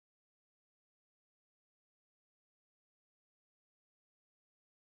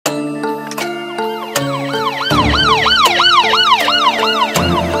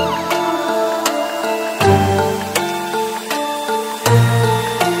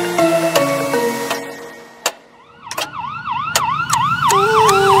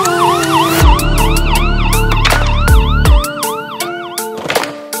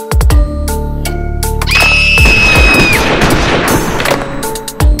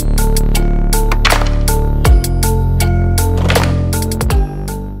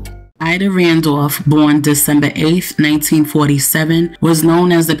Jana Randolph, born December 8th, 1947, was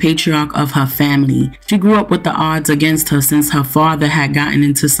known as the patriarch of her family. She grew up with the odds against her since her father had gotten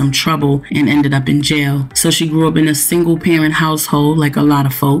into some trouble and ended up in jail. So she grew up in a single-parent household like a lot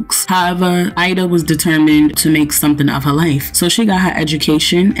of folks. However, Ida was determined to make something of her life. So she got her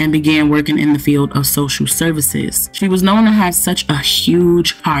education and began working in the field of social services. She was known to have such a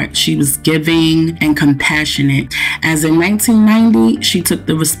huge heart. She was giving and compassionate. As in 1990, she took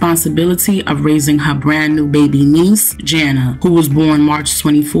the responsibility of raising her brand new baby niece, Jana, who was born March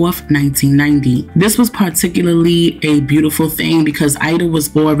 24th, 1990. This was particularly a beautiful thing because Ida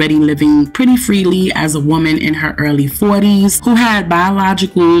was already living pretty freely as a woman in her early 40s who had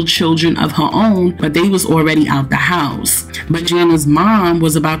biological children of her own, but they was already out the house. But Jana's mom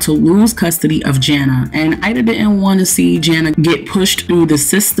was about to lose custody of Jana, and Ida didn't want to see Jana get pushed through the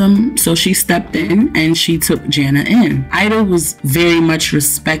system, so she stepped in and she took Jana in. Ida was very much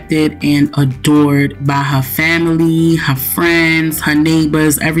respected and adored by her family, her friends, her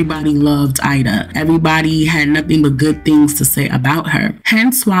neighbors. Everybody loved Ida. Everybody had nothing but good things to say about her.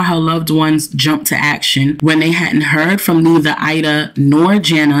 Hence why her loved ones jumped to action when they hadn't heard from neither Ida nor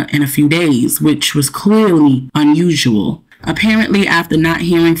Jana in a few days, which was clearly unusual. Apparently, after not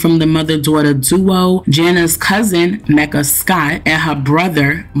hearing from the mother-daughter duo, Jana's cousin, Mecca Scott, and her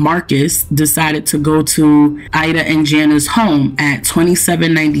brother, Marcus, decided to go to Ida and Jana's home at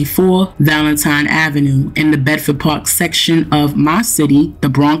 2794 Valentine Avenue in the Bedford Park section of my city, the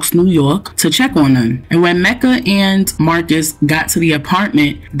Bronx, New York, to check on them. And when Mecca and Marcus got to the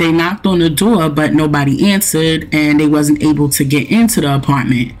apartment, they knocked on the door, but nobody answered, and they wasn't able to get into the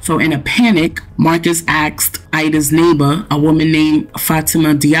apartment. So in a panic, Marcus asked Ida's neighbor, a woman named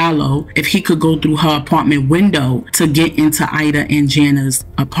Fatima Diallo, if he could go through her apartment window to get into Ida and Jana's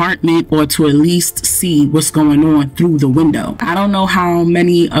apartment, or to at least see what's going on through the window. I don't know how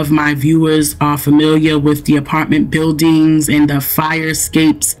many of my viewers are familiar with the apartment buildings and the fire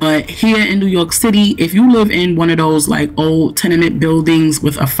escapes, but here in New York City, if you live in one of those like old tenement buildings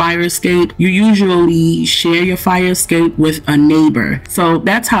with a fire escape, you usually share your fire escape with a neighbor. So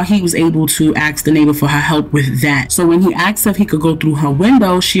that's how he was able to ask the neighbor for her help with that. So when he asked if he could go through her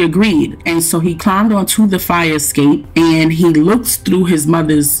window, she agreed. And so he climbed onto the fire escape and he looks through his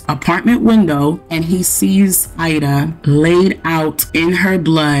mother's apartment window and he sees Ida laid out in her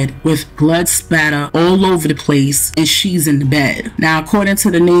blood with blood spatter all over the place, and she's in the bed. Now, according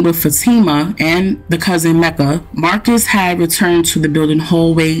to the neighbor Fatima and the cousin Mecca, Marcus had returned to the building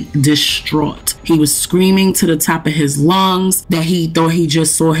hallway distraught. He was screaming to the top of his lungs that he thought he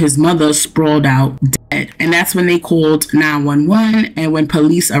just saw his mother sprawled out dead. And that's when they called 911. And when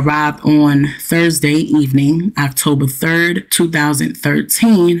police arrived on Thursday evening, October 3rd,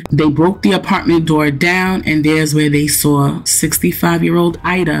 2013, they broke the apartment door down, and there's where they saw 65-year-old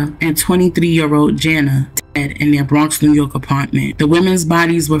Ida and 23-year-old Jana dead in their Bronx, New York apartment. The women's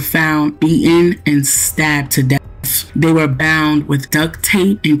bodies were found beaten and stabbed to death. They were bound with duct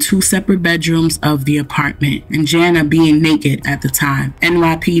tape in two separate bedrooms of the apartment, and Jana being naked at the time.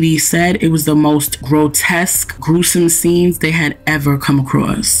 NYPD said it was the most grotesque, gruesome scenes they had ever come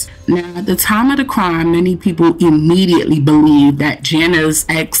across. Now, at the time of the crime, many people immediately believed that Jana's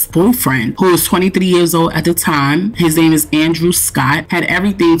ex-boyfriend, who was 23 years old at the time, his name is Andrew Scott, had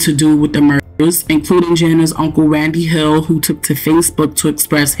everything to do with the murder, including Jana's uncle Randy Hill, who took to Facebook to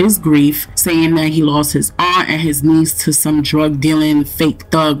express his grief, saying that he lost his aunt and his niece to some drug-dealing fake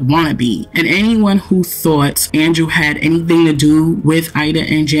thug wannabe. And anyone who thought Andrew had anything to do with Ida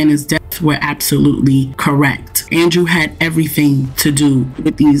and Jana's death were absolutely correct. Andrew had everything to do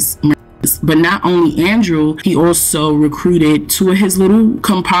with these murders. But not only Andrew, he also recruited two of his little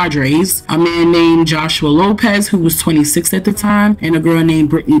compadres, a man named Joshua Lopez, who was 26 at the time, and a girl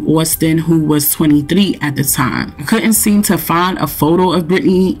named Brittany Austin, who was 23 at the time. I couldn't seem to find a photo of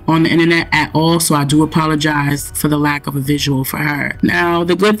Brittany on the internet at all, so I do apologize for the lack of a visual for her. Now,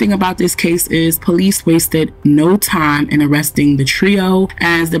 the good thing about this case is police wasted no time in arresting the trio,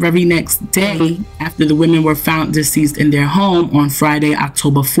 as the very next day, after the women were found deceased in their home on Friday,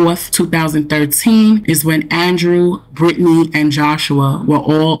 October 4th, 2013, is when Andrew, Brittany, and Joshua were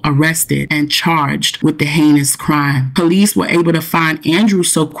all arrested and charged with the heinous crime. Police were able to find Andrew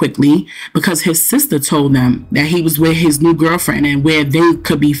so quickly because his sister told them that he was with his new girlfriend and where they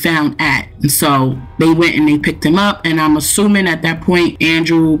could be found at. And so they went and they picked him up, and I'm assuming at that point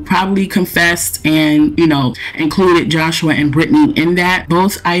Andrew probably confessed and, you know, included Joshua and Brittany in that.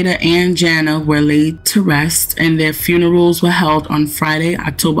 Both Ida and Jana were laid to rest, and their funerals were held on Friday,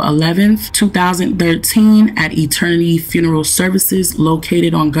 October 11th, 2013 at Eternity Funeral Services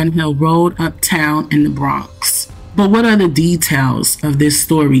located on Gun Hill Road, Uptown in the Bronx. But what are the details of this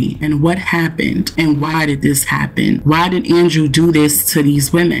story, and what happened, and why did this happen? Why did Andrew do this to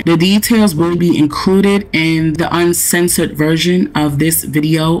these women? The details will be included in the uncensored version of this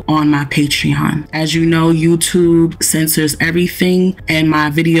video on my Patreon. As you know, YouTube censors everything, and my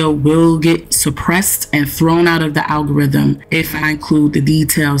video will get suppressed and thrown out of the algorithm if I include the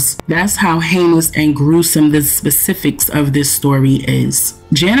details. That's how heinous and gruesome the specifics of this story is.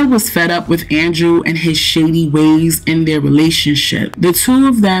 Jana was fed up with Andrew and his shady ways in their relationship. The two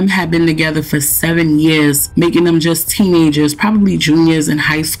of them had been together for 7 years, making them just teenagers, probably juniors in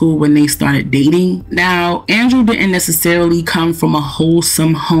high school when they started dating. Now, Andrew didn't necessarily come from a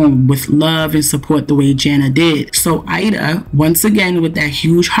wholesome home with love and support the way Jana did. So Ida, once again with that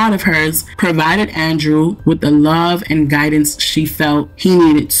huge heart of hers, provided Andrew with the love and guidance she felt he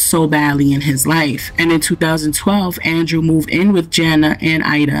needed so badly in his life. And in 2012, Andrew moved in with Jana and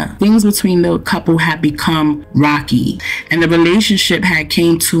Ida. Things between the couple had become rocky, and the relationship had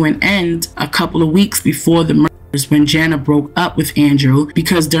came to an end a couple of weeks before the murders, when Jana broke up with Andrew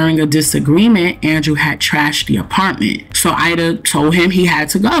because during a disagreement, Andrew had trashed the apartment. So Ida told him he had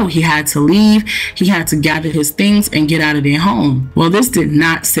to go. He had to leave. He had to gather his things and get out of their home. Well, this did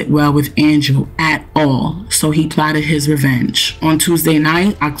not sit well with Andrew at all, so he plotted his revenge. On Tuesday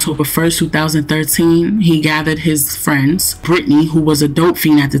night, October 1st, 2013, he gathered his friends, Brittany, who was a dope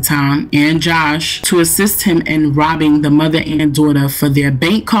fiend at the time, and Josh, to assist him in robbing the mother and daughter for their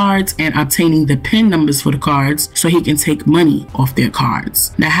bank cards and obtaining the PIN numbers for the cards so he can take money off their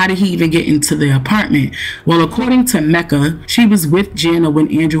cards. Now, how did he even get into the apartment? Well, according to Mecca, she was with Jana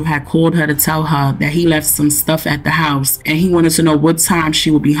when Andrew had called her to tell her that he left some stuff at the house and he wanted to know what time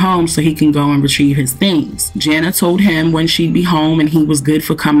she would be home so he can go and retrieve his things. Jana told him when she'd be home and he was good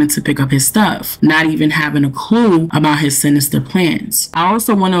for coming to pick up his stuff, not even having a clue about his sinister plans. I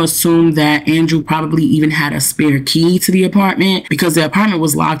also want to assume that Andrew probably even had a spare key to the apartment because the apartment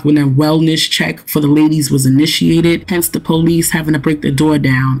was locked when a wellness check for the ladies was initiated, hence the police having to break the door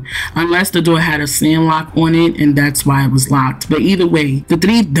down, unless the door had a sand lock on it and that's why it was locked. But either way, the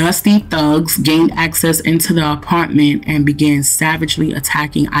three dusty thugs gained access into the apartment and began savagely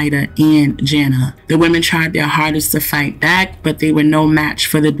attacking Ida and Jana. The women tried their hardest to fight back, but they were no match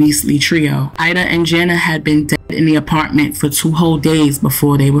for the beastly trio. Ida and Jana had been dead in the apartment for 2 whole days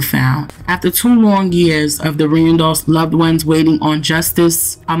before they were found. After 2 long years of the Randolph's loved ones waiting on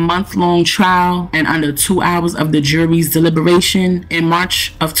justice, a month-long trial, and under 2 hours of the jury's deliberation, in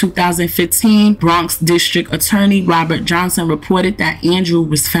March of 2015, Bronx District Attorney Robert Johnson reported that Andrew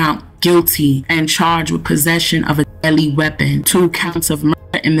was found guilty and charged with possession of a deadly weapon, 2 counts of murder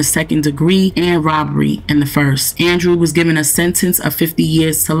in the 2nd degree and robbery in the 1st. Andrew was given a sentence of 50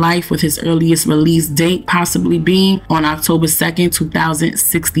 years to life, with his earliest release date possibly being on October 2nd,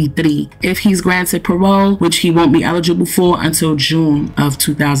 2063. If he's granted parole, which he won't be eligible for until June of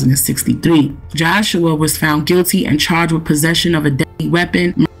 2063. Joshua was found guilty and charged with possession of a deadly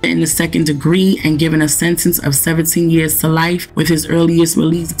weapon in the 2nd degree and given a sentence of 17 years to life, with his earliest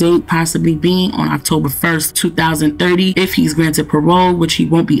release date possibly being on October 1st, 2030, if he's granted parole, which he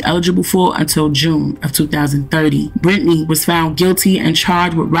won't be eligible for until June of 2030. Brittany was found guilty and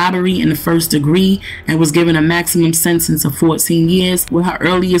charged with robbery in the 1st degree and was given a maximum sentence of 14 years, with her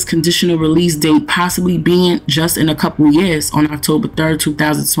earliest conditional release date possibly being just in a couple years on October 3rd,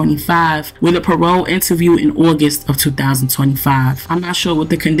 2025, with a parole interview in August of 2025. I'm not sure what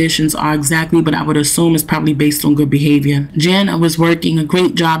the conditions are exactly, but I would assume it's probably based on good behavior. Jana was working a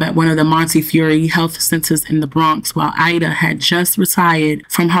great job at one of the Montefiore health centers in the Bronx, while Ida had just retired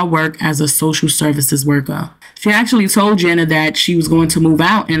from her work as a social services worker. She actually told Jana that she was going to move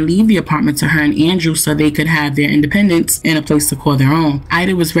out and leave the apartment to her and Andrew so they could have their independence and a place to call their own.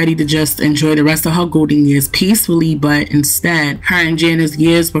 Ida was ready to just enjoy the rest of her golden years peacefully, but instead, her and Jana's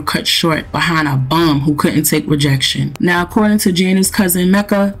years were cut short behind a bum who couldn't take rejection. Now, according to Jana's cousin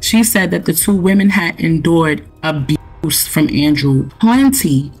Mecca, she said that the 2 women had endured abuse from Andrew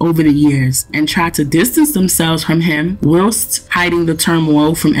plenty over the years and tried to distance themselves from him whilst hiding the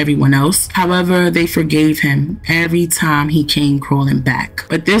turmoil from everyone else. However, they forgave him every time he came crawling back.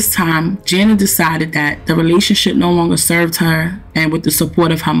 But this time, Jana decided that the relationship no longer served her, and with the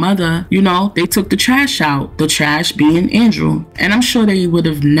support of her mother, you know, they took the trash out, the trash being Andrew. And I'm sure they would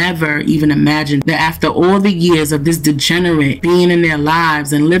have never even imagined that after all the years of this degenerate being in their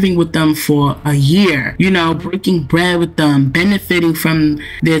lives and living with them for a year, you know, breaking bread there with them, benefiting from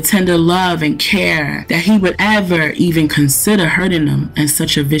their tender love and care, that he would ever even consider hurting them in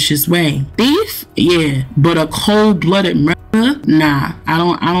such a vicious way. Thief? Yeah, but a cold-blooded murderer? Nah, I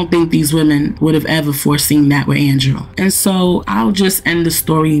don't think these women would have ever foreseen that with Andrew. And so I'll just end the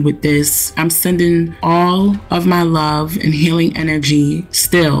story with this. I'm sending all of my love and healing energy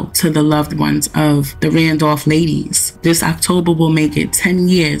still to the loved ones of the Randolph ladies. This October will make it 10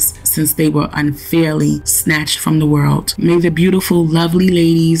 years since they were unfairly snatched from the world. May the beautiful, lovely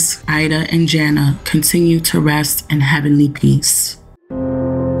ladies, Ida and Jana, continue to rest in heavenly peace.